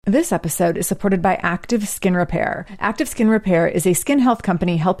This episode is supported by Active Skin Repair. Active Skin Repair is a skin health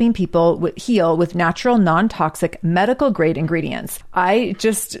company helping people heal with natural, non-toxic, medical-grade ingredients. I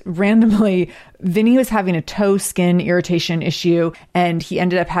just randomly, Vinny was having a toe skin irritation issue, and he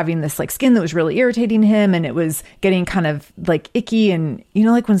ended up having this like skin that was really irritating him, and it was getting kind of like icky, and you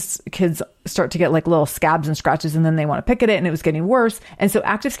know, like when kids start to get like little scabs and scratches and then they want to pick at it, and it was getting worse. And so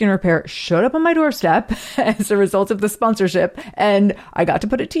Active Skin Repair showed up on my doorstep as a result of the sponsorship, and I got to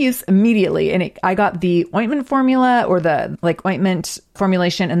put it to use immediately. And I got the ointment formula, or the like ointment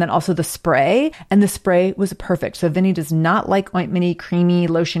formulation, and then also the spray, and the spray was perfect. So Vinny does not like ointmenty, creamy,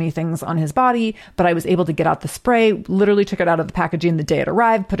 lotiony things on his body, but I was able to get out the spray, literally took it out of the packaging the day it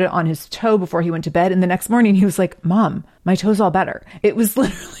arrived, put it on his toe before he went to bed. And the next morning he was like, "Mom, my toe's all better." It was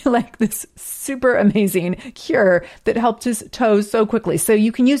literally like this super amazing cure that helped his toes so quickly. So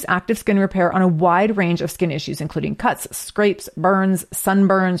you can use Active Skin Repair on a wide range of skin issues, including cuts, scrapes, burns,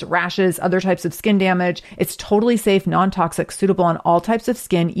 sunburns, rashes, other types of skin damage. It's totally safe, non-toxic, suitable on all types of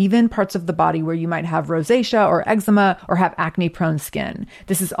skin, even parts of the body where you might have rosacea or eczema or have acne-prone skin.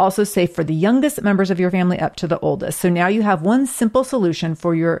 This is also safe for the youngest members of your family up to the oldest. So now you have one simple solution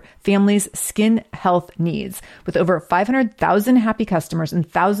for your family's skin health needs. With over 500,000 happy customers and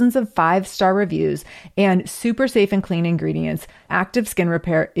thousands of 5-star reviews and super safe and clean ingredients, Active Skin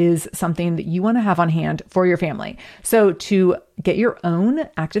Repair is something that you want to have on hand for your family. So to get your own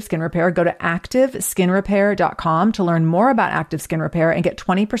Active Skin Repair, go to activeskinrepair.com to learn more about Active Skin Repair and get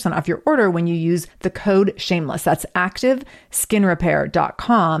 20% off your order when you use the code SHAMELESS. That's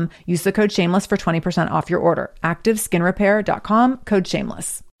activeskinrepair.com. Use the code SHAMELESS for 20% off your order. activeskinrepair.com, code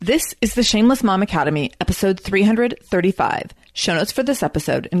SHAMELESS. This is the Shameless Mom Academy, episode 335. Show notes for this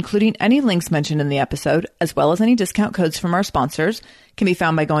episode, including any links mentioned in the episode, as well as any discount codes from our sponsors, can be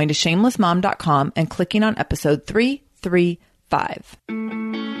found by going to shamelessmom.com and clicking on episode 335.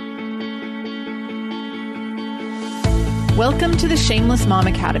 Welcome to the Shameless Mom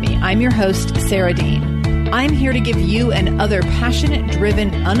Academy. I'm your host, Sarah Dean. I'm here to give you and other passionate,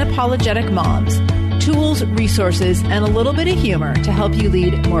 driven, unapologetic moms tools, resources, and a little bit of humor to help you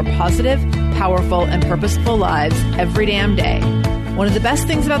lead more positive, powerful, and purposeful lives every damn day. One of the best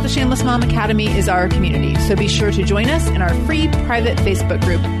things about the Shameless Mom Academy is our community, so be sure to join us in our free private Facebook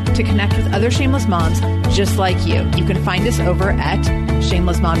group to connect with other shameless moms just like you. You can find us over at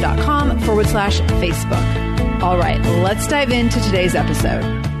shamelessmom.com/Facebook. All right, let's dive into today's episode.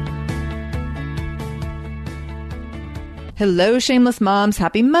 Hello, shameless moms.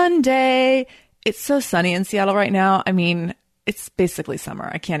 Happy Monday. It's so sunny in Seattle right now. I mean, it's basically summer.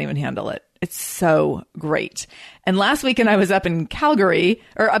 I can't even handle it. It's so great. And last weekend I was up in Calgary,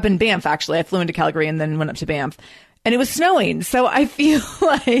 or up in Banff, actually. I flew into Calgary and then went up to Banff. And it was snowing. So I feel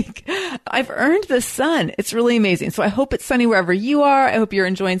like I've earned the sun. It's really amazing. So I hope it's sunny wherever you are. I hope you're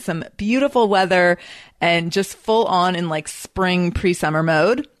enjoying some beautiful weather and just full on in like spring pre-summer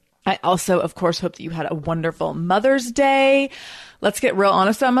mode. I also, of course, hope that you had a wonderful Mother's Day. Let's get real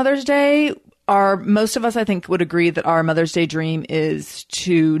honest on Mother's Day. Most of us, I think, would agree that our Mother's Day dream is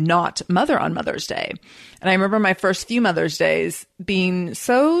to not mother on Mother's Day. And I remember my first few Mother's Days being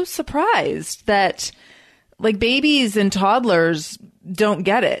so surprised that like babies and toddlers don't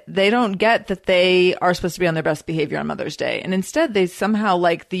get it. They don't get that they are supposed to be on their best behavior on Mother's Day. And instead, they somehow,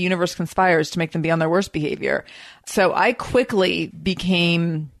 like, the universe conspires to make them be on their worst behavior. So I quickly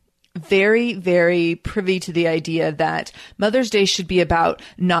became very, very privy to the idea that Mother's Day should be about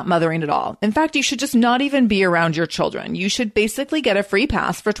not mothering at all. In fact, you should just not even be around your children. You should basically get a free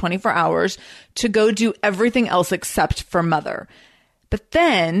pass for 24 hours to go do everything else except for mother. But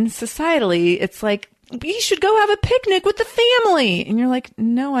then societally, it's like, you should go have a picnic with the family. And you're like,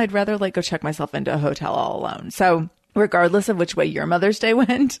 no, I'd rather like go check myself into a hotel all alone. So regardless of which way your Mother's Day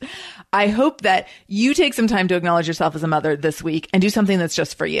went, I hope that you take some time to acknowledge yourself as a mother this week and do something that's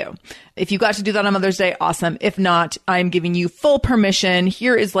just for you. If you got to do that on Mother's Day, awesome. If not, I'm giving you full permission.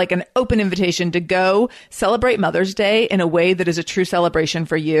 Here is like an open invitation to go celebrate Mother's Day in a way that is a true celebration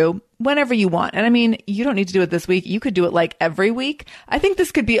for you whenever you want. And I mean, you don't need to do it this week. You could do it like every week. I think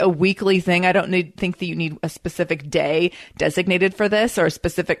this could be a weekly thing. I don't think that you need a specific day designated for this or a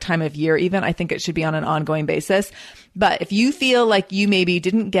specific time of year even. I think it should be on an ongoing basis. But if you feel like you maybe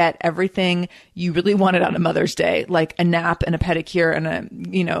didn't get everything you really wanted out of Mother's Day, like a nap and a pedicure and a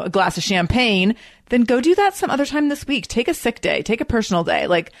glass of champagne, then go do that some other time this week. Take a sick day, take a personal day.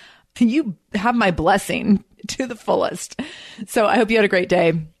 Like, you have my blessing to the fullest. So I hope you had a great day,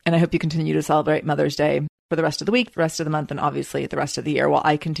 and I hope you continue to celebrate Mother's Day for the rest of the week, the rest of the month, and obviously the rest of the year, while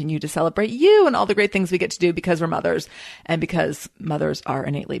I continue to celebrate you and all the great things we get to do because we're mothers and because mothers are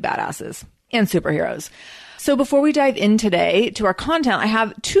innately badasses and superheroes. So before we dive in today to our content, I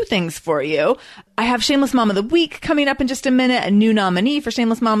have two things for you. I have Shameless Mom of the Week coming up in just a minute, a new nominee for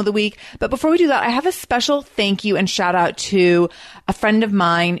Shameless Mom of the Week. But before we do that, I have a special thank you and shout out to a friend of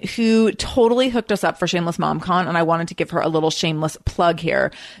mine who totally hooked us up for Shameless MomCon, and I wanted to give her a little shameless plug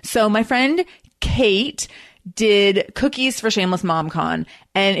here. So my friend Kate did cookies for Shameless MomCon.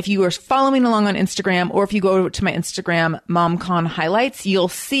 And if you are following along on Instagram, or if you go to my Instagram MomCon highlights, you'll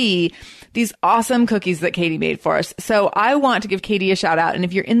see these awesome cookies that Katie made for us. So I want to give Katie a shout out. And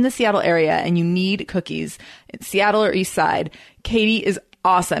if you're in the Seattle area and you need cookies, Seattle or East Side, Katie is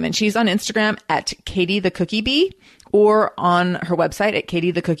awesome. And she's on Instagram at Katie the Cookie Bee, or on her website at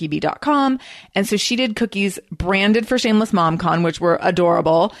katiethecookiebee.com. And so she did cookies branded for Shameless MomCon, which were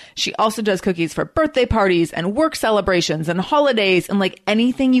adorable. She also does cookies for birthday parties and work celebrations and holidays and like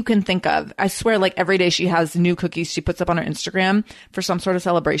anything you can think of. I swear, like every day she has new cookies she puts up on her Instagram for some sort of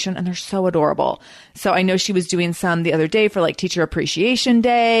celebration, and they're so adorable. So I know she was doing some the other day for like Teacher Appreciation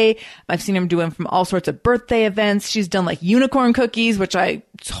Day. I've seen her do them from all sorts of birthday events. She's done like unicorn cookies, which I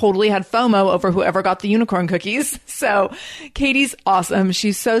totally had FOMO over whoever got the unicorn cookies. So Katie's awesome.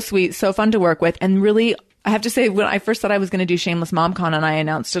 She's so sweet, so fun to work with. And really, I have to say, when I first thought I was going to do Shameless MomCon and I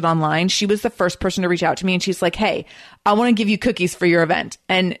announced it online, she was the first person to reach out to me. And she's like, hey, I want to give you cookies for your event.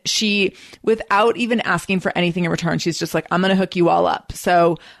 And she, without even asking for anything in return, she's just like, I'm going to hook you all up.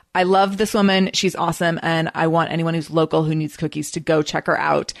 So I love this woman. She's awesome. And I want anyone who's local who needs cookies to go check her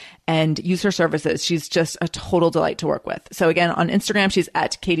out and use her services. She's just a total delight to work with. So again, on Instagram, she's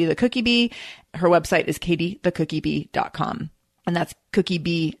at Katie the Cookie Bee. Her website is katiethecookiebee.com. And that's Cookie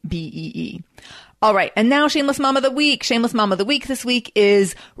Bee, B-E-E. All right. And now Shameless Mom of the Week. Shameless Mom of the Week this week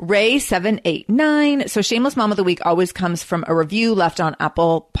is Ray789. So Shameless Mom of the Week always comes from a review left on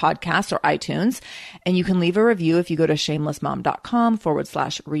Apple Podcasts or iTunes. And you can leave a review if you go to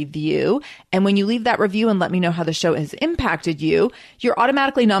shamelessmom.com/review. And when you leave that review and let me know how the show has impacted you, you're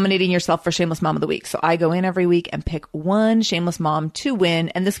automatically nominating yourself for Shameless Mom of the Week. So I go in every week and pick one Shameless Mom to win.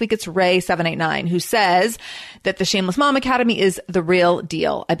 And this week it's Ray789, who says that the Shameless Mom Academy is the real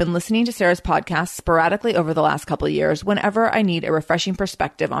deal. I've been listening to Sarah's podcast sporadically over the last couple of years whenever I need a refreshing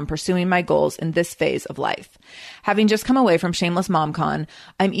perspective on pursuing my goals in this phase of life. Having just come away from Shameless MomCon,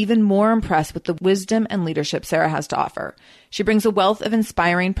 I'm even more impressed with the wisdom and leadership Sarah has to offer. She brings a wealth of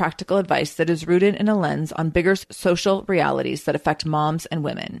inspiring practical advice that is rooted in a lens on bigger social realities that affect moms and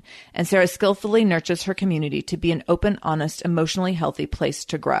women. And Sarah skillfully nurtures her community to be an open, honest, emotionally healthy place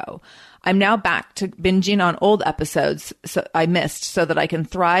to grow. I'm now back to binging on old episodes I missed so that I can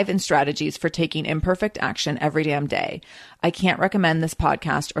thrive in strategies for taking imperfect action every damn day. I can't recommend this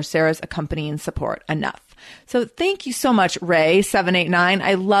podcast or Sarah's accompanying support enough. So thank you so much, Ray789.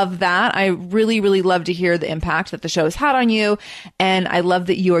 I love that. I really, really love to hear the impact that the show has had on you. And I love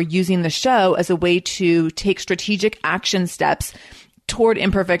that you are using the show as a way to take strategic action steps toward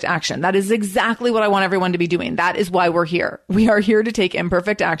imperfect action. That is exactly what I want everyone to be doing. That is why we're here. We are here to take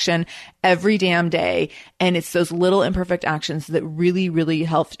imperfect action every damn day. And it's those little imperfect actions that really, really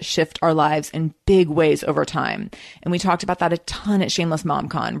help shift our lives in big ways over time. And we talked about that a ton at Shameless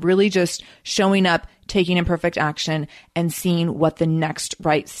MomCon, really just showing up, taking imperfect action and seeing what the next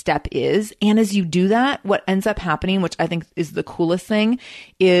right step is. And as you do that, what ends up happening, which I think is the coolest thing,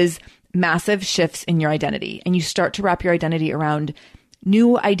 is massive shifts in your identity. And you start to wrap your identity around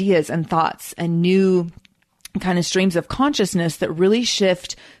new ideas and thoughts and new kind of streams of consciousness that really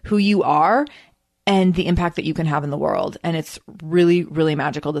shift who you are and the impact that you can have in the world. And it's really, really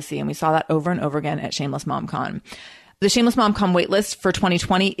magical to see. And we saw that over and over again at Shameless MomCon. The Shameless MomCon waitlist for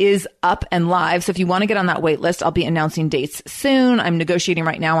 2020 is up and live. So if you want to get on that waitlist, I'll be announcing dates soon. I'm negotiating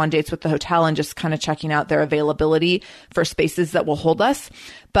right now on dates with the hotel and just kind of checking out their availability for spaces that will hold us.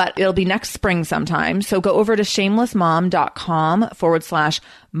 But it'll be next spring sometime. So go over to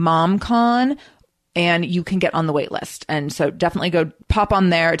shamelessmom.com/MomCon and you can get on the wait list. And so definitely go pop on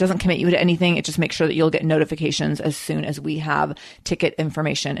there. It doesn't commit you to anything. It just makes sure that you'll get notifications as soon as we have ticket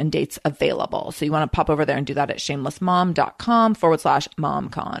information and dates available. So you want to pop over there and do that at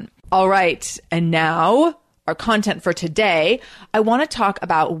shamelessmom.com/MomCon. All right. And now our content for today, I want to talk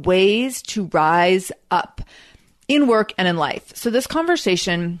about ways to rise up in work and in life. So this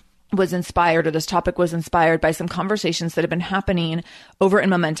conversation was inspired, or this topic was inspired by some conversations that have been happening over in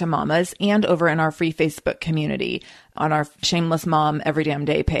Momentum Mamas and over in our free Facebook community on our Shameless Mom Every Damn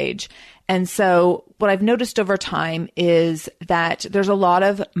Day page. And so what I've noticed over time is that there's a lot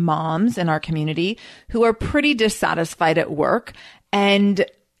of moms in our community who are pretty dissatisfied at work. And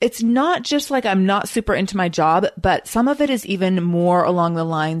it's not just like I'm not super into my job, but some of it is even more along the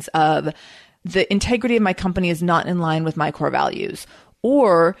lines of the integrity of my company is not in line with my core values,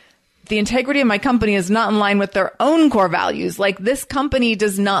 or the integrity of my company is not in line with their own core values. Like, this company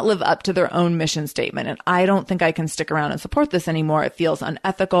does not live up to their own mission statement. And I don't think I can stick around and support this anymore. It feels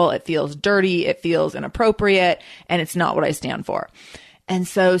unethical. It feels dirty. It feels inappropriate. And it's not what I stand for. And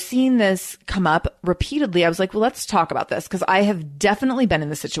so seeing this come up repeatedly, I was like, well, let's talk about this, because I have definitely been in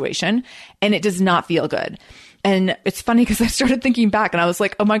this situation and it does not feel good. And it's funny because I started thinking back and I was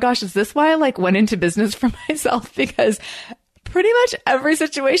like, oh my gosh, is this why I went into business for myself? Because pretty much every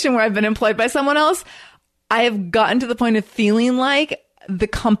situation where I've been employed by someone else, I have gotten to the point of feeling like the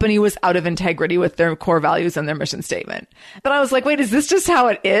company was out of integrity with their core values and their mission statement. But I was like, wait, is this just how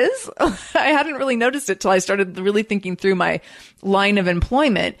it is? I hadn't really noticed it till I started really thinking through my line of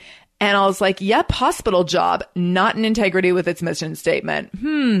employment. And I was like, yep, hospital job, not in integrity with its mission statement.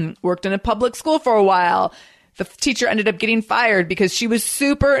 Worked in a public school for a while. The teacher ended up getting fired because she was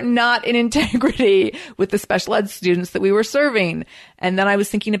super not in integrity with the special ed students that we were serving. And then I was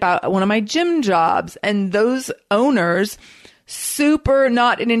thinking about one of my gym jobs, and those owners super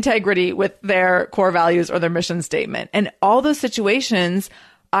not in integrity with their core values or their mission statement. And all those situations,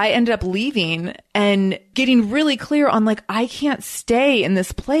 I ended up leaving and getting really clear on I can't stay in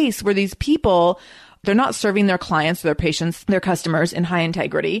this place where these people, they're not serving their clients, their patients, their customers in high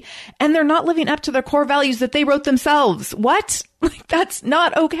integrity, and they're not living up to their core values that they wrote themselves. What? That's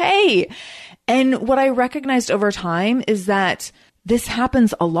not okay. And what I recognized over time is that this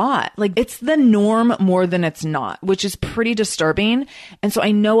happens a lot. It's the norm more than it's not, which is pretty disturbing. And so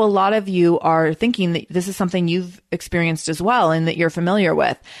I know a lot of you are thinking that this is something you've experienced as well and that you're familiar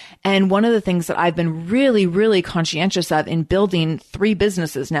with. And one of the things that I've been really, really conscientious of in building 3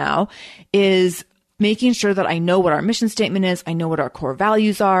 businesses now is making sure that I know what our mission statement is, I know what our core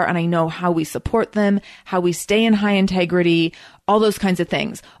values are, and I know how we support them, how we stay in high integrity, all those kinds of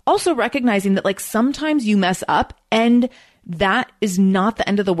things. Also recognizing that sometimes you mess up, and that is not the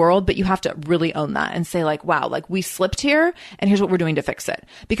end of the world, but you have to really own that and say wow, we slipped here and here's what we're doing to fix it.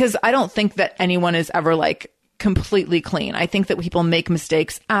 Because I don't think that anyone is ever completely clean. I think that people make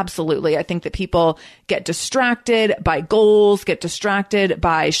mistakes. Absolutely. I think that people get distracted by goals, get distracted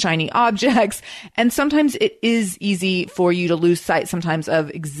by shiny objects. And sometimes it is easy for you to lose sight sometimes of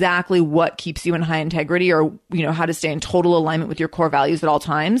exactly what keeps you in high integrity, or, how to stay in total alignment with your core values at all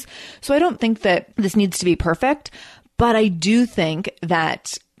times. So I don't think that this needs to be perfect. But I do think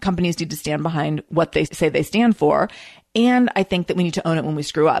that companies need to stand behind what they say they stand for. And I think that we need to own it when we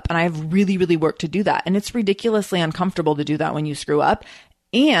screw up. And I have really, really worked to do that. And it's ridiculously uncomfortable to do that when you screw up.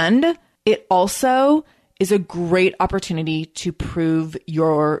 And it also is a great opportunity to prove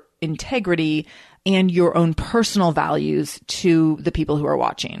your integrity and your own personal values to the people who are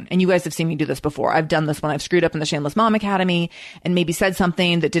watching. And you guys have seen me do this before. I've done this when I've screwed up in the Shameless Mom Academy and maybe said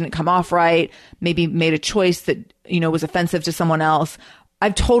something that didn't come off right, maybe made a choice that, was offensive to someone else.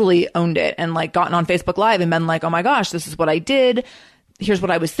 I've totally owned it and gotten on Facebook Live and been oh my gosh, this is what I did. Here's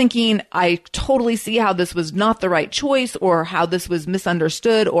what I was thinking. I totally see how this was not the right choice, or how this was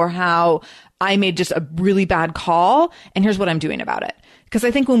misunderstood, or how I made just a really bad call. And here's what I'm doing about it. Because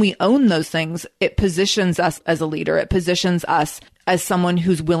I think when we own those things, it positions us as a leader. It positions us as someone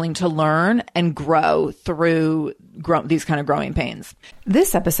who's willing to learn and grow through these kind of growing pains.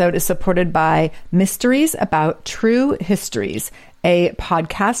 This episode is supported by Mysteries About True Histories, a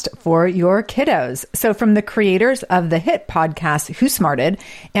podcast for your kiddos. So from the creators of the hit podcast Who Smarted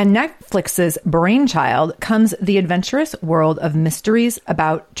and Netflix's Brainchild comes the adventurous world of Mysteries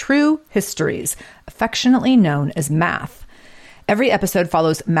About True Histories, affectionately known as MATH. Every episode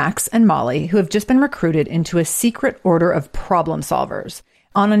follows Max and Molly, who have just been recruited into a secret order of problem solvers,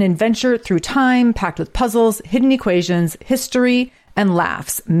 on an adventure through time packed with puzzles, hidden equations, history, and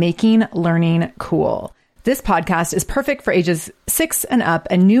laughs, making learning cool. This podcast is perfect for ages 6 and up,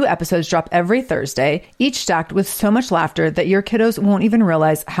 and new episodes drop every Thursday, each stacked with so much laughter that your kiddos won't even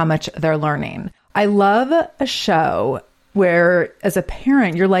realize how much they're learning. I love a show where, as a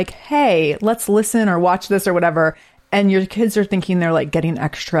parent, you're like, hey, let's listen or watch this or whatever, and your kids are thinking they're getting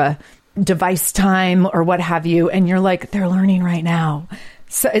extra device time or what have you, and you're like, they're learning right now.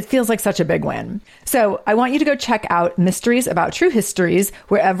 So it feels like such a big win. So I want you to go check out Mysteries About True Histories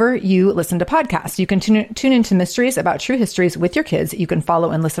wherever you listen to podcasts. You can tune into Mysteries About True Histories with your kids. You can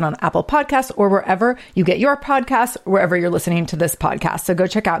follow and listen on Apple Podcasts or wherever you get your podcasts, wherever you're listening to this podcast. So go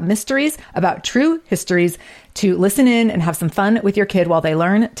check out Mysteries About True Histories to listen in and have some fun with your kid while they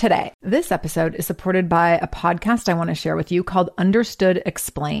learn today. This episode is supported by a podcast I want to share with you called Understood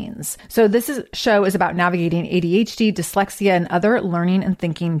Explains. So show is about navigating ADHD, dyslexia, and other learning and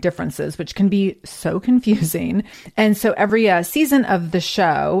thinking differences, which can be so confusing. And so every season of the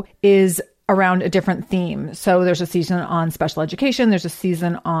show is around a different theme. So there's a season on special education, there's a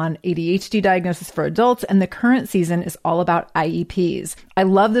season on ADHD diagnosis for adults, and the current season is all about IEPs. I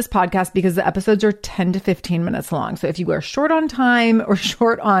love this podcast because the episodes are 10 to 15 minutes long. So if you are short on time or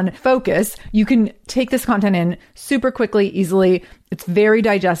short on focus, you can take this content in super quickly, easily. It's very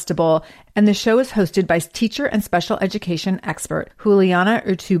digestible. And the show is hosted by teacher and special education expert, Juliana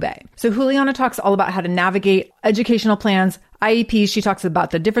Urtubey. So Juliana talks all about how to navigate educational plans, IEPs. She talks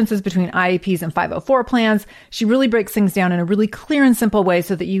about the differences between IEPs and 504 plans. She really breaks things down in a really clear and simple way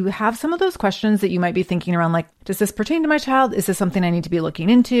so that you have some of those questions that you might be thinking around, like, does this pertain to my child? Is this something I need to be looking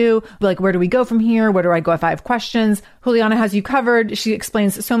into? Like, where do we go from here? Where do I go if I have questions? Juliana has you covered. She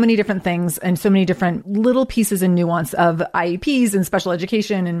explains so many different things and so many different little pieces and nuance of IEPs and special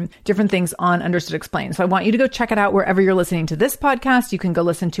education and different things on Understood Explains. So I want you to go check it out wherever you're listening to this podcast. You can go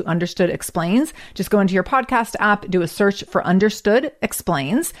listen to Understood Explains. Just go into your podcast app, do a search for Understood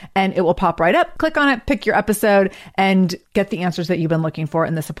Explains, and it will pop right up. Click on it, pick your episode, and get the answers that you've been looking for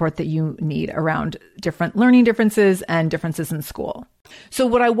and the support that you need around different learning differences and differences in school. So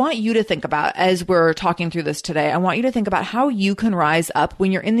what I want you to think about as we're talking through this today, I want you to think about how you can rise up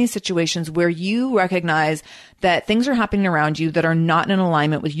when you're in these situations where you recognize that things are happening around you that are not in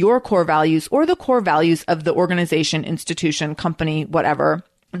alignment with your core values or the core values of the organization, institution, company, whatever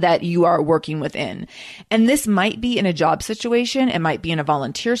that you are working within. And this might be in a job situation. It might be in a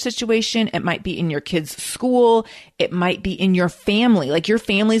volunteer situation. It might be in your kids' school. It might be in your family. Like, your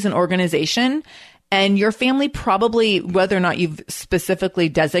family's an organization. And your family probably, whether or not you've specifically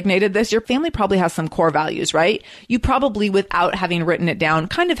designated this, your family probably has some core values, right? You probably, without having written it down,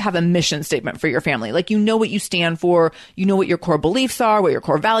 kind of have a mission statement for your family. Like, you know what you stand for, you know what your core beliefs are, what your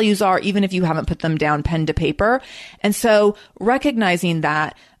core values are, even if you haven't put them down pen to paper. And so recognizing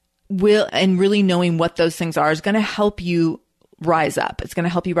that and really knowing what those things are is going to help you rise up. It's going to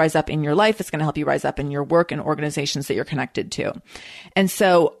help you rise up in your life. It's going to help you rise up in your work and organizations that you're connected to. And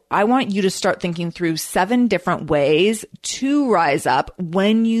so I want you to start thinking through 7 different ways to rise up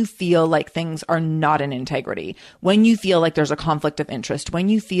when you feel like things are not in integrity, when you feel like there's a conflict of interest, when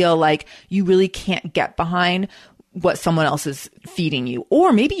you feel like you really can't get behind what someone else is feeding you.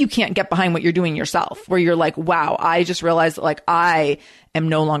 Or maybe you can't get behind what you're doing yourself, where you're like, wow, I just realized like I am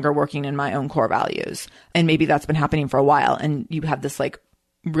no longer working in my own core values. And maybe that's been happening for a while. And you have this like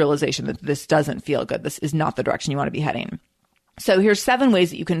realization that this doesn't feel good. This is not the direction you want to be heading. So here's 7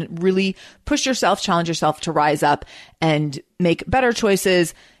 ways that you can really push yourself, challenge yourself to rise up and make better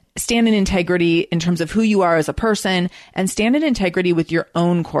choices, stand in integrity in terms of who you are as a person, and stand in integrity with your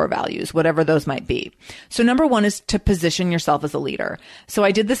own core values, whatever those might be. So number 1 is to position yourself as a leader. So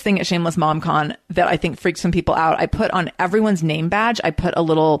I did this thing at Shameless MomCon that I think freaked some people out. I put on everyone's name badge, I put a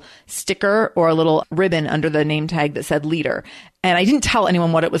little sticker or a little ribbon under the name tag that said leader. And I didn't tell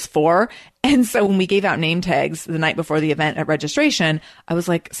anyone what it was for. And so when we gave out name tags the night before the event at registration, I was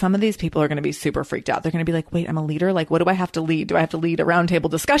like, some of these people are going to be super freaked out. They're going to be like, wait, I'm a leader? Like, what do I have to lead? Do I have to lead a roundtable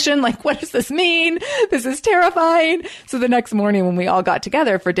discussion? Like, what does this mean? This is terrifying. So the next morning when we all got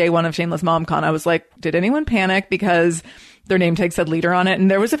together for day 1 of Shameless MomCon, I was like, did anyone panic because their name tag said leader on it? And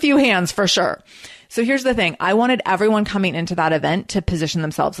there was a few hands for sure. So here's the thing. I wanted everyone coming into that event to position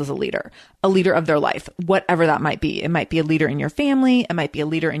themselves as a leader of their life, whatever that might be. It might be a leader in your family. It might be a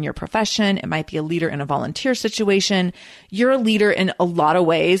leader in your profession. It might be a leader in a volunteer situation. You're a leader in a lot of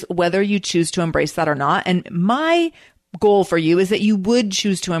ways, whether you choose to embrace that or not. And my goal for you is that you would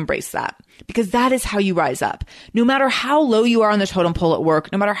choose to embrace that, because that is how you rise up. No matter how low you are on the totem pole at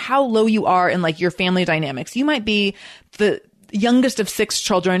work, no matter how low you are in like your family dynamics, you might be the youngest of 6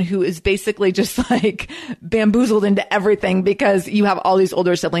 children who is basically just like bamboozled into everything because you have all these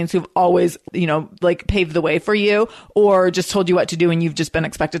older siblings who've always, like paved the way for you or just told you what to do and you've just been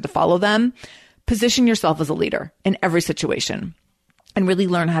expected to follow them. Position yourself as a leader in every situation and really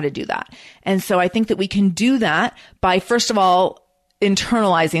learn how to do that. And so I think that we can do that by, first of all,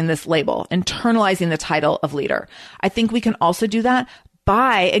 internalizing this label, internalizing the title of leader. I think we can also do that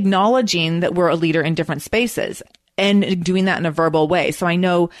by acknowledging that we're a leader in different spaces and doing that in a verbal way. So I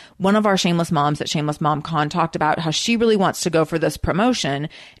know one of our Shameless Moms at Shameless MomCon talked about how she really wants to go for this promotion,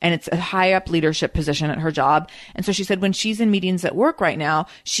 and it's a high up leadership position at her job. And so she said when she's in meetings at work right now,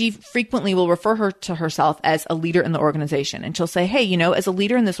 she frequently will refer her to herself as a leader in the organization. And she'll say, hey, as a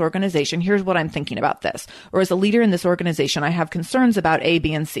leader in this organization, here's what I'm thinking about this. Or as a leader in this organization, I have concerns about A,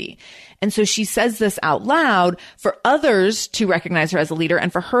 B, and C. And so she says this out loud for others to recognize her as a leader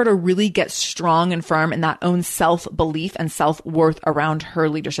and for her to really get strong and firm in that own self self-belief and self-worth around her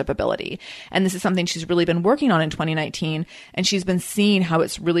leadership ability. And this is something she's really been working on in 2019. And she's been seeing how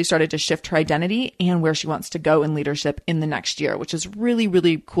it's really started to shift her identity and where she wants to go in leadership in the next year, which is really,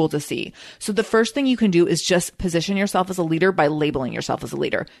 really cool to see. So the first thing you can do is just position yourself as a leader by labeling yourself as a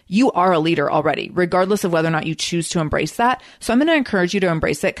leader. You are a leader already, regardless of whether or not you choose to embrace that. So I'm going to encourage you to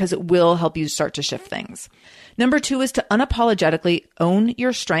embrace it because it will help you start to shift things. Number 2 is to unapologetically own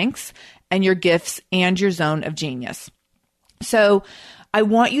your strengths and your gifts and your zone of genius. So I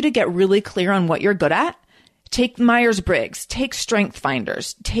want you to get really clear on what you're good at. Take Myers-Briggs, take Strength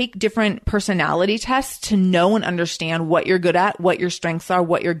Finders, take different personality tests to know and understand what you're good at, what your strengths are,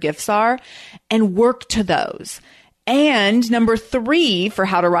 what your gifts are, and work to those. And number 3 for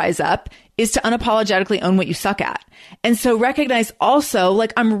how to rise up is to unapologetically own what you suck at. And so recognize also,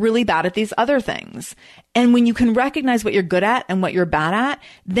 like, I'm really bad at these other things. And when you can recognize what you're good at and what you're bad at,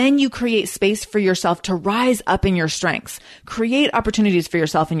 then you create space for yourself to rise up in your strengths. Create opportunities for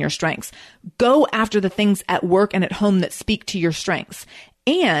yourself in your strengths. Go after the things at work and at home that speak to your strengths.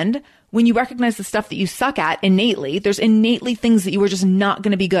 And when you recognize the stuff that you suck at innately, there's innately things that you are just not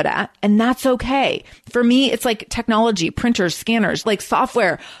going to be good at. And that's okay. For me, it's like technology, printers, scanners, like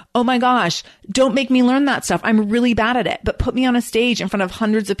software. Oh my gosh, don't make me learn that stuff. I'm really bad at it, but put me on a stage in front of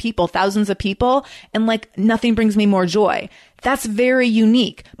hundreds of people, thousands of people, and like nothing brings me more joy. That's very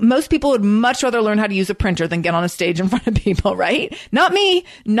unique. Most people would much rather learn how to use a printer than get on a stage in front of people, right? Not me.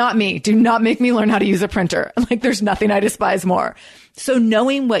 Do not make me learn how to use a printer. Like there's nothing I despise more. So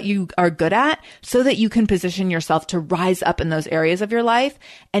knowing what you are good at so that you can position yourself to rise up in those areas of your life,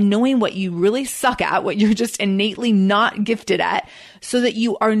 and knowing what you really suck at, what you're just innately not gifted at, so that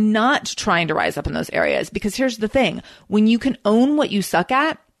you are not trying to rise up in those areas. Because here's the thing, when you can own what you suck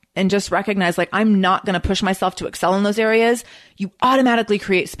at, and just recognize, like, I'm not going to push myself to excel in those areas, you automatically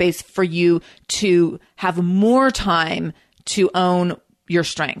create space for you to have more time to own your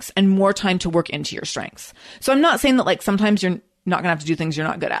strengths and more time to work into your strengths. So I'm not saying that, like, sometimes you're not going to have to do things you're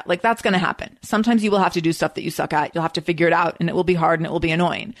not good at. Like, that's going to happen. Sometimes you will have to do stuff that you suck at. You'll have to figure it out, and it will be hard and it will be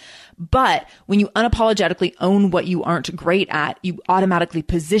annoying. But when you unapologetically own what you aren't great at, you automatically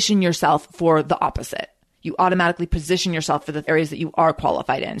position yourself for the opposite. You automatically position yourself for the areas that you are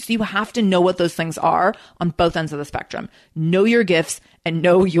qualified in. So you have to know what those things are on both ends of the spectrum. Know your gifts and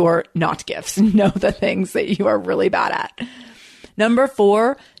know your not gifts. Know the things that you are really bad at. Number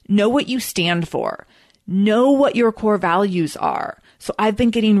 4, know what you stand for. Know what your core values are. So I've been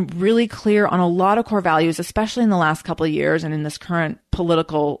getting really clear on a lot of core values, especially in the last couple of years and in this current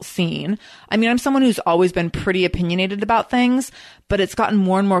political scene. I mean, I'm someone who's always been pretty opinionated about things, but it's gotten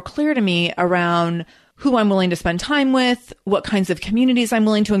more and more clear to me around who I'm willing to spend time with, what kinds of communities I'm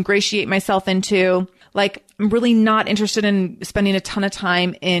willing to ingratiate myself into. Like, I'm really not interested in spending a ton of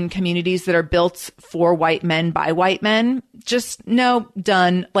time in communities that are built for white men by white men. Just no,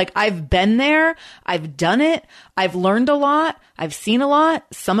 done. Like, I've been there. I've done it. I've learned a lot. I've seen a lot.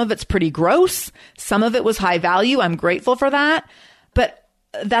 Some of it's pretty gross. Some of it was high value. I'm grateful for that. But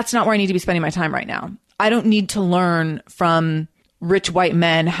that's not where I need to be spending my time right now. I don't need to learn from rich white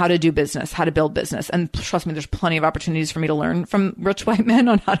men how to do business, how to build business. And trust me, there's plenty of opportunities for me to learn from rich white men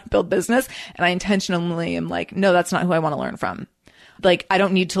on how to build business. And I intentionally am like, no, that's not who I want to learn from. Like, I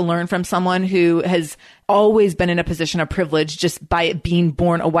don't need to learn from someone who has always been in a position of privilege just by it being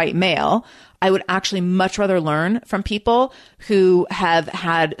born a white male. I would actually much rather learn from people who have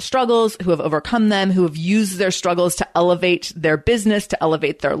had struggles, who have overcome them, who have used their struggles to elevate their business, to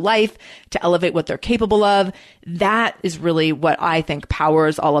elevate their life, to elevate what they're capable of. That is really what I think power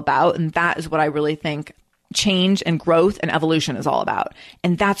is all about. And that is what I really think change and growth and evolution is all about.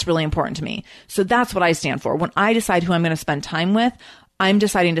 And that's really important to me. So that's what I stand for. When I decide who I'm going to spend time with, I'm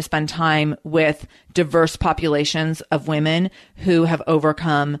deciding to spend time with diverse populations of women who have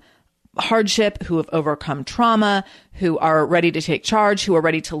overcome hardship, who have overcome trauma, who are ready to take charge, who are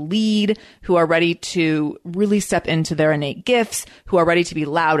ready to lead, who are ready to really step into their innate gifts, who are ready to be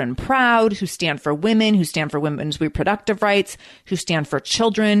loud and proud, who stand for women, who stand for women's reproductive rights, who stand for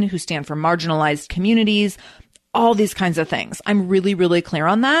children, who stand for marginalized communities, all these kinds of things. I'm really, really clear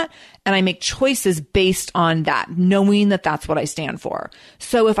on that. And I make choices based on that, knowing that that's what I stand for.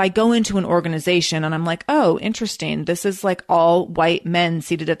 So if I go into an organization and I'm like, oh, interesting, this is like all white men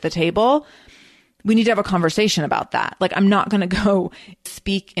seated at the table, we need to have a conversation about that. Like, I'm not going to go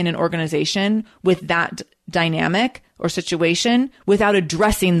speak in an organization with that dynamic or situation without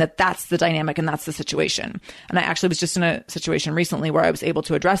addressing that that's the dynamic and that's the situation. And I actually was just in a situation recently where I was able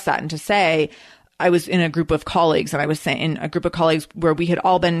to address that and to say, I was in a group of colleagues, and I was saying in a group of colleagues where we had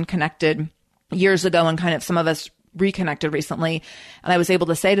all been connected years ago, and kind of some of us reconnected recently, and I was able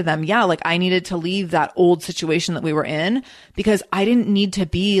to say to them, yeah, like I needed to leave that old situation that we were in because I didn't need to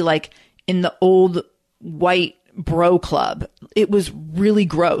be like in the old white bro club. It was really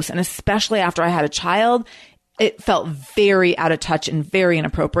gross. And especially after I had a child, it felt very out of touch and very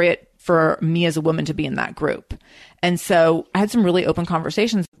inappropriate for me as a woman to be in that group. And so I had some really open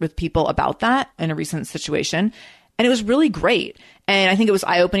conversations with people about that in a recent situation. And it was really great. And I think it was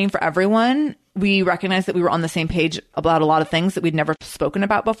eye-opening for everyone. We recognized that we were on the same page about a lot of things that we'd never spoken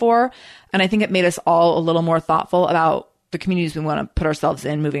about before. And I think it made us all a little more thoughtful about the communities we want to put ourselves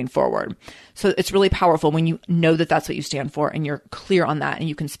in moving forward. So it's really powerful when you know that that's what you stand for and you're clear on that and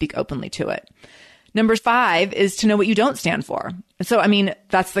you can speak openly to it. Number 5 is to know what you don't stand for. So, I mean,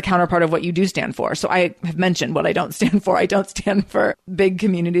 that's the counterpart of what you do stand for. So I have mentioned what I don't stand for. I don't stand for big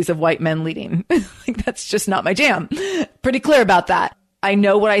communities of white men leading. Like, that's just not my jam. Pretty clear about that. I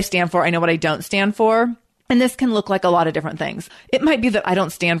know what I stand for. I know what I don't stand for. And this can look like a lot of different things. It might be that I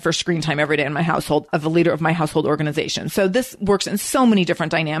don't stand for screen time every day in my household of the leader of my household organization. So this works in so many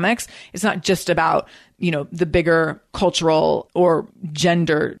different dynamics. It's not just about, the bigger cultural or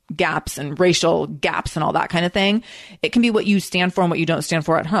gender gaps and racial gaps and all that kind of thing. It can be what you stand for and what you don't stand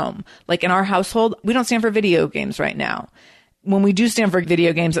for at home. Like in our household, we don't stand for video games right now. When we do stand for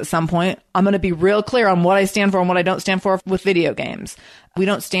video games at some point, I'm going to be real clear on what I stand for and what I don't stand for with video games. We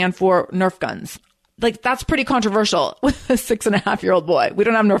don't stand for Nerf guns. Like, that's pretty controversial with a 6.5-year-old boy. We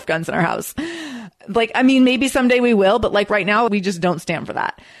don't have Nerf guns in our house. Like, I mean, maybe someday we will, but like right now, we just don't stand for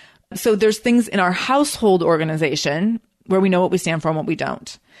that. So there's things in our household organization where we know what we stand for and what we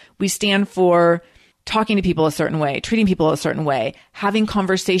don't. We stand for talking to people a certain way, treating people a certain way, having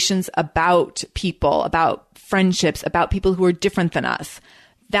conversations about people, about friendships, about people who are different than us.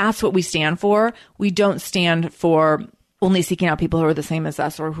 That's what we stand for. We don't stand for only seeking out people who are the same as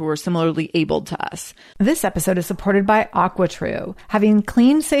us or who are similarly abled to us. This episode is supported by AquaTrue. Having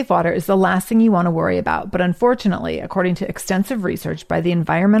clean, safe water is the last thing you want to worry about. But unfortunately, according to extensive research by the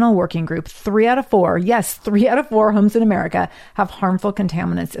Environmental Working Group, 3 out of 4 homes in America have harmful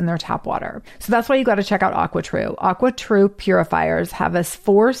contaminants in their tap water. So that's why you got to check out AquaTrue. AquaTrue purifiers have a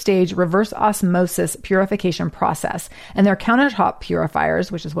 4-stage reverse osmosis purification process. And their countertop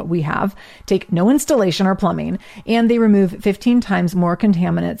purifiers, which is what we have, take no installation or plumbing, and they remove 15 times more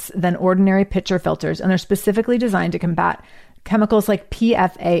contaminants than ordinary pitcher filters, and they're specifically designed to combat chemicals like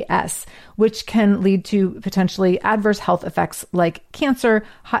PFAS, which can lead to potentially adverse health effects like cancer,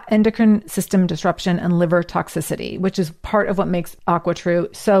 endocrine system disruption, and liver toxicity, which is part of what makes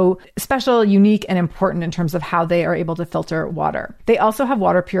AquaTrue so special, unique, and important in terms of how they are able to filter water. They also have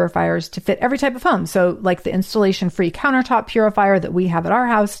water purifiers to fit every type of home. So like the installation-free countertop purifier that we have at our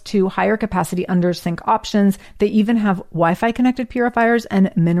house to higher capacity under sink options. They even have Wi-Fi connected purifiers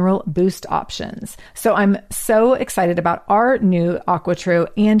and mineral boost options. So I'm so excited about our new AquaTrue.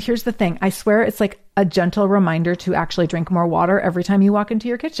 And here's the thing. I swear it's like a gentle reminder to actually drink more water every time you walk into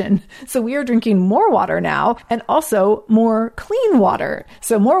your kitchen. So we are drinking more water now and also more clean water.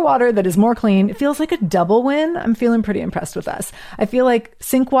 So more water that is more clean. It feels like a double win. I'm feeling pretty impressed with us. I feel like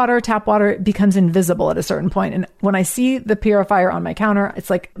sink water, tap water becomes invisible at a certain point. And when I see the purifier on my counter, it's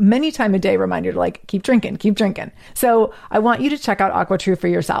like many times a day reminder to like, keep drinking, keep drinking. So I want you to check out AquaTrue for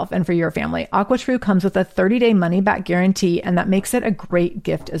yourself and for your family. AquaTrue comes with a 30-day money-back guarantee, and that makes it a great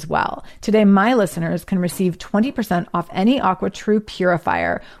gift as well. Today, my listeners can receive 20% off any AquaTrue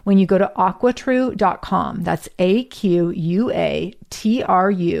purifier when you go to aquatrue.com. That's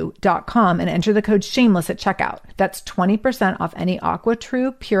AQUATRU.com and enter the code shameless at checkout. That's 20% off any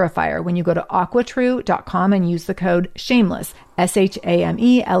AquaTrue purifier when you go to aquatrue.com and use the code shameless,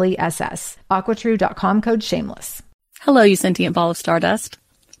 SHAMELESS. aquatrue.com, code shameless. Hello, you sentient ball of stardust.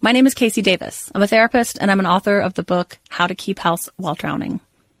 My name is Casey Davis. I'm a therapist and I'm an author of the book How to Keep House While Drowning,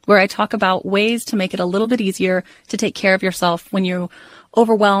 where I talk about ways to make it a little bit easier to take care of yourself when you're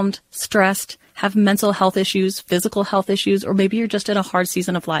overwhelmed, stressed, have mental health issues, physical health issues, or maybe you're just in a hard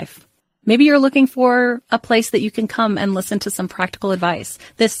season of life. Maybe you're looking for a place that you can come and listen to some practical advice.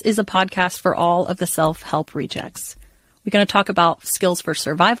 This is a podcast for all of the self-help rejects. We're going to talk about skills for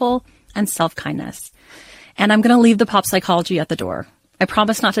survival and self-kindness. And I'm going to leave the pop psychology at the door. I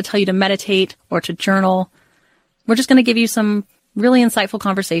promise not to tell you to meditate or to journal. We're just going to give you some really insightful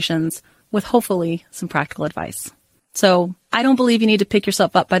conversations with hopefully some practical advice. So I don't believe you need to pick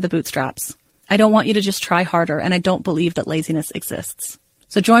yourself up by the bootstraps. I don't want you to just try harder, and I don't believe that laziness exists.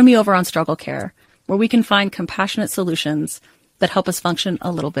 So join me over on Struggle Care, where we can find compassionate solutions that help us function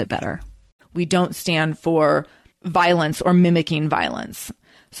a little bit better. We don't stand for violence or mimicking violence.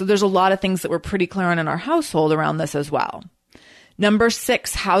 So there's a lot of things that we're pretty clear on in our household around this as well. Number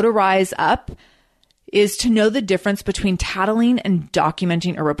 6, how to rise up is to know the difference between tattling and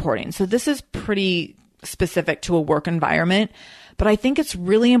documenting or reporting. So this is pretty specific to a work environment, but I think it's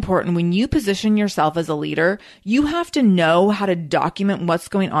really important when you position yourself as a leader, you have to know how to document what's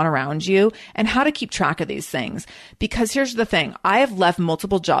going on around you and how to keep track of these things. Because here's the thing, I have left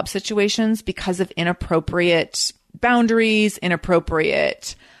multiple job situations because of inappropriate boundaries,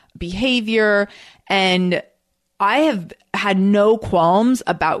 inappropriate behavior, and I have had no qualms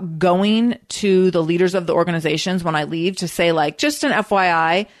about going to the leaders of the organizations when I leave to say, like, just an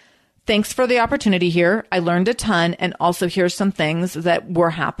FYI, thanks for the opportunity here. I learned a ton. And also here's some things that were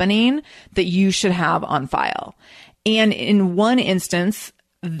happening that you should have on file. And in one instance,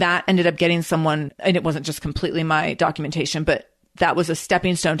 that ended up getting someone, and it wasn't just completely my documentation, but that was a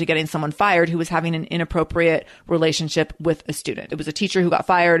stepping stone to getting someone fired who was having an inappropriate relationship with a student. It was a teacher who got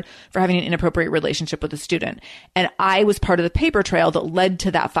fired for having an inappropriate relationship with a student. And I was part of the paper trail that led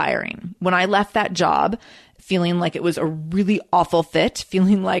to that firing. When I left that job, feeling like it was a really awful fit,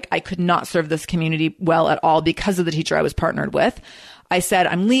 feeling like I could not serve this community well at all because of the teacher I was partnered with, I said,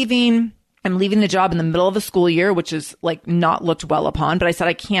 I'm leaving the job in the middle of the school year, which is like not looked well upon. But I said,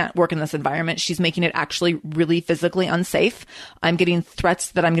 I can't work in this environment. She's making it actually really physically unsafe. I'm getting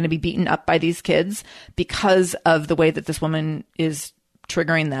threats that I'm going to be beaten up by these kids because of the way that this woman is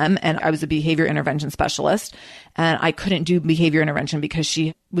triggering them. And I was a behavior intervention specialist, and I couldn't do behavior intervention because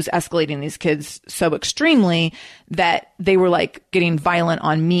she was escalating these kids so extremely that they were like getting violent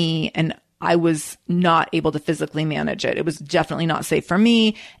on me, and I was not able to physically manage it. It was definitely not safe for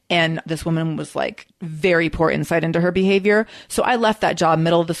me. And this woman was like very poor insight into her behavior. So I left that job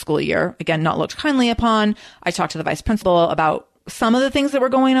middle of the school year. Again, not looked kindly upon. I talked to the vice principal about some of the things that were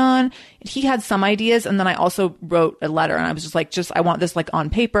going on. He had some ideas. And then I also wrote a letter, and I was just like, I want this like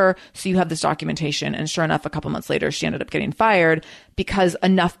on paper, so you have this documentation. And sure enough, a couple months later, she ended up getting fired because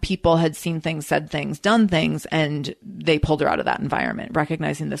enough people had seen things, said things, done things, and they pulled her out of that environment,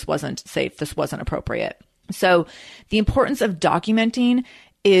 recognizing this wasn't safe, this wasn't appropriate. So the importance of documenting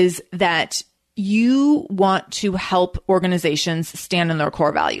is that you want to help organizations stand in their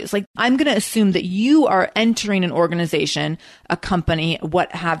core values. Like, I'm going to assume that you are entering an organization, a company,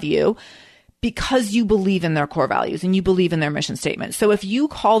 what have you, because you believe in their core values and you believe in their mission statement. So if you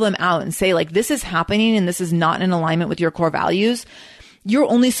call them out and say, like, this is happening and this is not in alignment with your core values, you're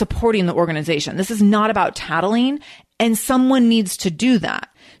only supporting the organization. This is not about tattling, and someone needs to do that.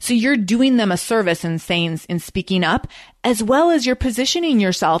 So you're doing them a service in saying, in speaking up, as well as you're positioning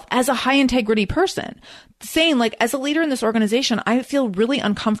yourself as a high integrity person, saying, like, as a leader in this organization, I feel really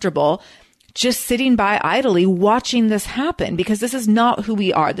uncomfortable just sitting by idly watching this happen, because this is not who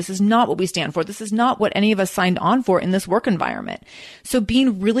we are. This is not what we stand for. This is not what any of us signed on for in this work environment. So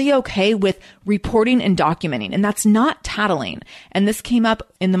being really okay with reporting and documenting, and that's not tattling. And this came up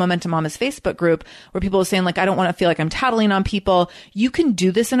in the Momentum Mamas Facebook group where people were saying, like, I don't want to feel like I'm tattling on people. You can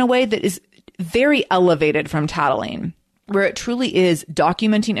do this in a way that is very elevated from tattling, where it truly is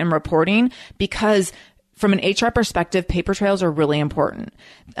documenting and reporting, because from an HR perspective, paper trails are really important.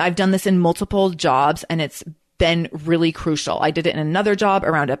 I've done this in multiple jobs, and it's been really crucial. I did it in another job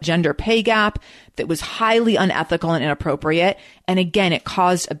around a gender pay gap that was highly unethical and inappropriate. And again, it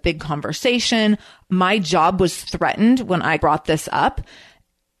caused a big conversation. My job was threatened when I brought this up.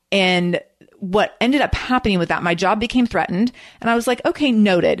 And what ended up happening with that, my job became threatened. And I was like, okay,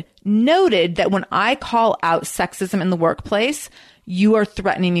 noted that when I call out sexism in the workplace, you are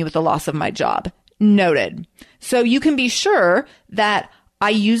threatening me with the loss of my job. Noted. So you can be sure that I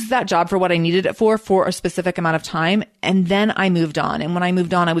used that job for what I needed it for a specific amount of time. And then I moved on. And when I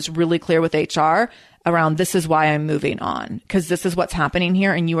moved on, I was really clear with HR around, this is why I'm moving on, because this is what's happening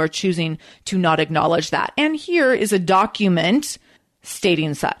here. And you are choosing to not acknowledge that. And here is a document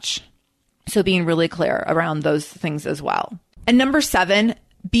stating such. So being really clear around those things as well. And number 7,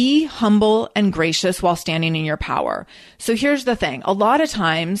 be humble and gracious while standing in your power. So here's the thing. A lot of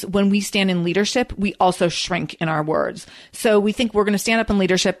times when we stand in leadership, we also shrink in our words. So we think we're going to stand up in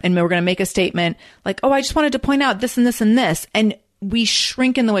leadership and we're going to make a statement like, oh, I just wanted to point out this and this and this. And we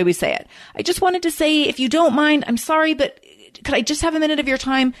shrink in the way we say it. I just wanted to say, if you don't mind, I'm sorry, but could I just have a minute of your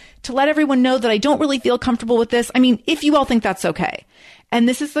time to let everyone know that I don't really feel comfortable with this? I mean, if you all think that's okay. And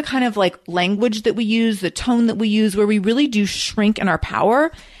this is the kind of like language that we use, the tone that we use, where we really do shrink in our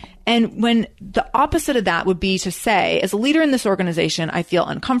power. And when the opposite of that would be to say, as a leader in this organization, I feel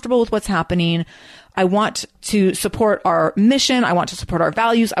uncomfortable with what's happening. I want to support our mission. I want to support our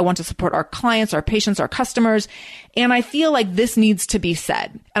values. I want to support our clients, our patients, our customers. And I feel like this needs to be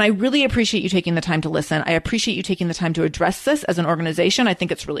said. And I really appreciate you taking the time to listen. I appreciate you taking the time to address this as an organization. I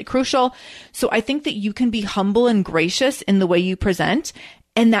think it's really crucial. So I think that you can be humble and gracious in the way you present.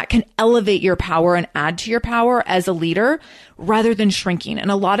 And that can elevate your power and add to your power as a leader rather than shrinking. And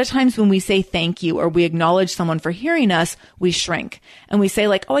a lot of times when we say thank you or we acknowledge someone for hearing us, we shrink and we say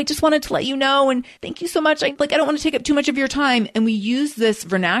like, oh, I just wanted to let you know. And thank you so much. I don't want to take up too much of your time. And we use this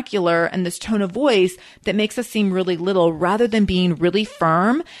vernacular and this tone of voice that makes us seem really little rather than being really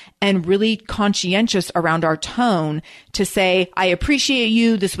firm and really conscientious around our tone to say, I appreciate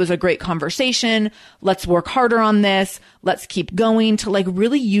you. This was a great conversation. Let's work harder on this. Let's keep going, to like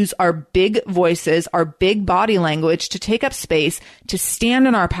really use our big voices, our big body language to take up space, to stand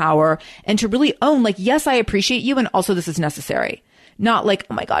in our power and to really own like, yes, I appreciate you. And also this is necessary. Not like,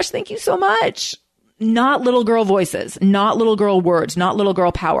 oh my gosh, thank you so much. Not little girl voices, not little girl words, not little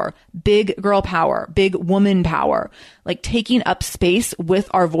girl power, big girl power, big woman power, like taking up space with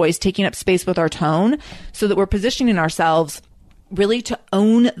our voice, taking up space with our tone so that we're positioning ourselves really to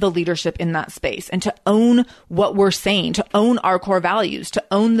own the leadership in that space and to own what we're saying, to own our core values, to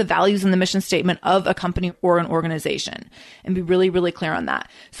own the values and the mission statement of a company or an organization and be really, really clear on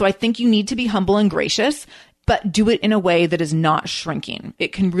that. So I think you need to be humble and gracious, but do it in a way that is not shrinking.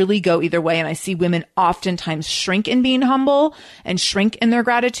 It can really go either way. And I see women oftentimes shrink in being humble and shrink in their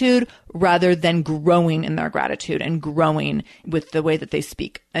gratitude rather than growing in their gratitude and growing with the way that they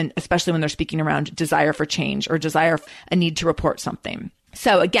speak. And especially when they're speaking around desire for change or desire, a need to report something.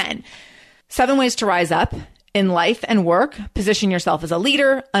 So again, 7 ways to rise up in life and work. Position yourself as a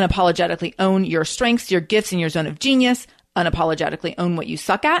leader, unapologetically own your strengths, your gifts, and your zone of genius, unapologetically own what you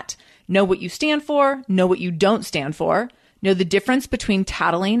suck at. Know what you stand for, know what you don't stand for, know the difference between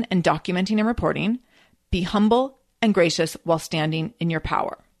tattling and documenting and reporting, be humble and gracious while standing in your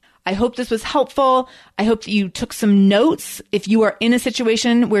power. I hope this was helpful. I hope that you took some notes. If you are in a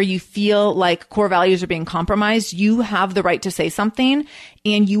situation where you feel like core values are being compromised, you have the right to say something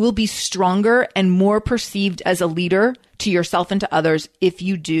and you will be stronger and more perceived as a leader to yourself and to others if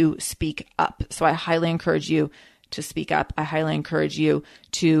you do speak up. So I highly encourage you to speak up. I highly encourage you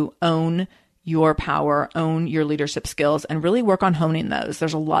to own your power, own your leadership skills, and really work on honing those.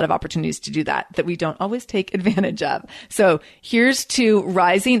 There's a lot of opportunities to do that we don't always take advantage of. So here's to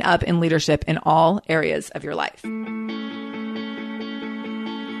rising up in leadership in all areas of your life.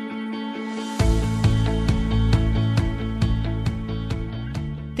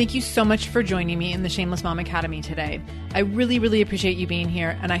 Thank you so much for joining me in the Shameless Mom Academy today. I really, really appreciate you being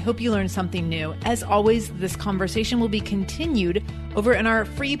here, and I hope you learned something new. As always, this conversation will be continued over in our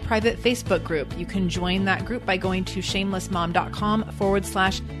free private Facebook group. You can join that group by going to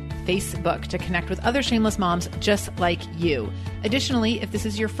shamelessmom.com/Facebook to connect with other shameless moms just like you. Additionally, if this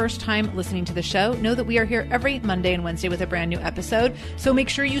is your first time listening to the show, know that we are here every Monday and Wednesday with a brand new episode. So make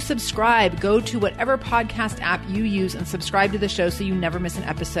sure you subscribe. Go to whatever podcast app you use and subscribe to the show so you never miss an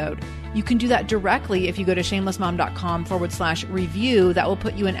episode. You can do that directly if you go to shamelessmom.com/review. That will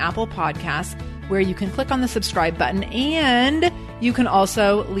put you in Apple Podcasts, where you can click on the subscribe button and you can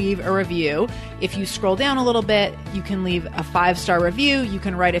also leave a review. If you scroll down a little bit, you can leave a 5-star review. You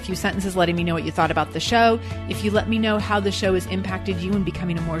can write a few sentences letting me know what you thought about the show. If you let me know how the show has impacted you in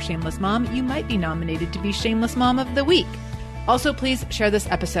becoming a more shameless mom, you might be nominated to be Shameless Mom of the Week. Also, please share this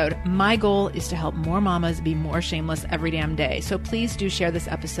episode. My goal is to help more mamas be more shameless every damn day. So please do share this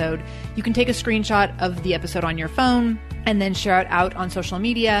episode. You can take a screenshot of the episode on your phone and then share it out on social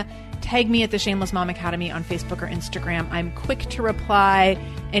media. Tag me at the Shameless Mom Academy on Facebook or Instagram. I'm quick to reply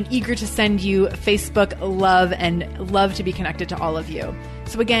and eager to send you Facebook love and love to be connected to all of you.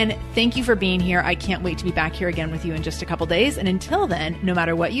 So again, thank you for being here. I can't wait to be back here again with you in just a couple days. And until then, no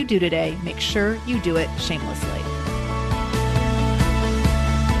matter what you do today, make sure you do it shamelessly.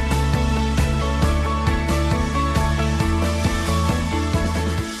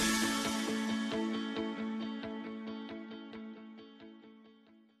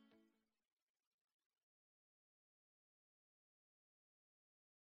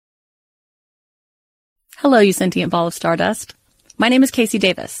 Hello, you sentient ball of stardust. My name is Casey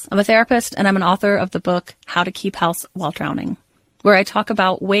Davis. I'm a therapist and I'm an author of the book, How to Keep House While Drowning, where I talk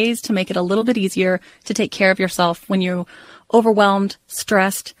about ways to make it a little bit easier to take care of yourself when you're overwhelmed,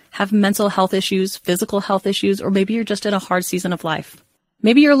 stressed, have mental health issues, physical health issues, or maybe you're just in a hard season of life.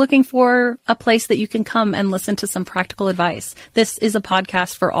 Maybe you're looking for a place that you can come and listen to some practical advice. This is a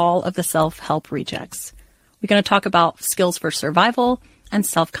podcast for all of the self-help rejects. We're going to talk about skills for survival and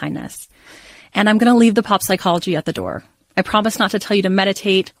self-kindness. And I'm going to leave the pop psychology at the door. I promise not to tell you to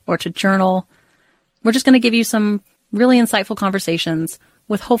meditate or to journal. We're just going to give you some really insightful conversations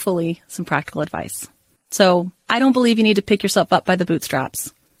with hopefully some practical advice. So I don't believe you need to pick yourself up by the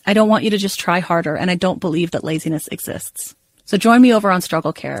bootstraps. I don't want you to just try harder, and I don't believe that laziness exists. So join me over on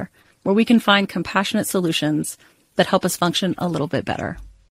Struggle Care, where we can find compassionate solutions that help us function a little bit better.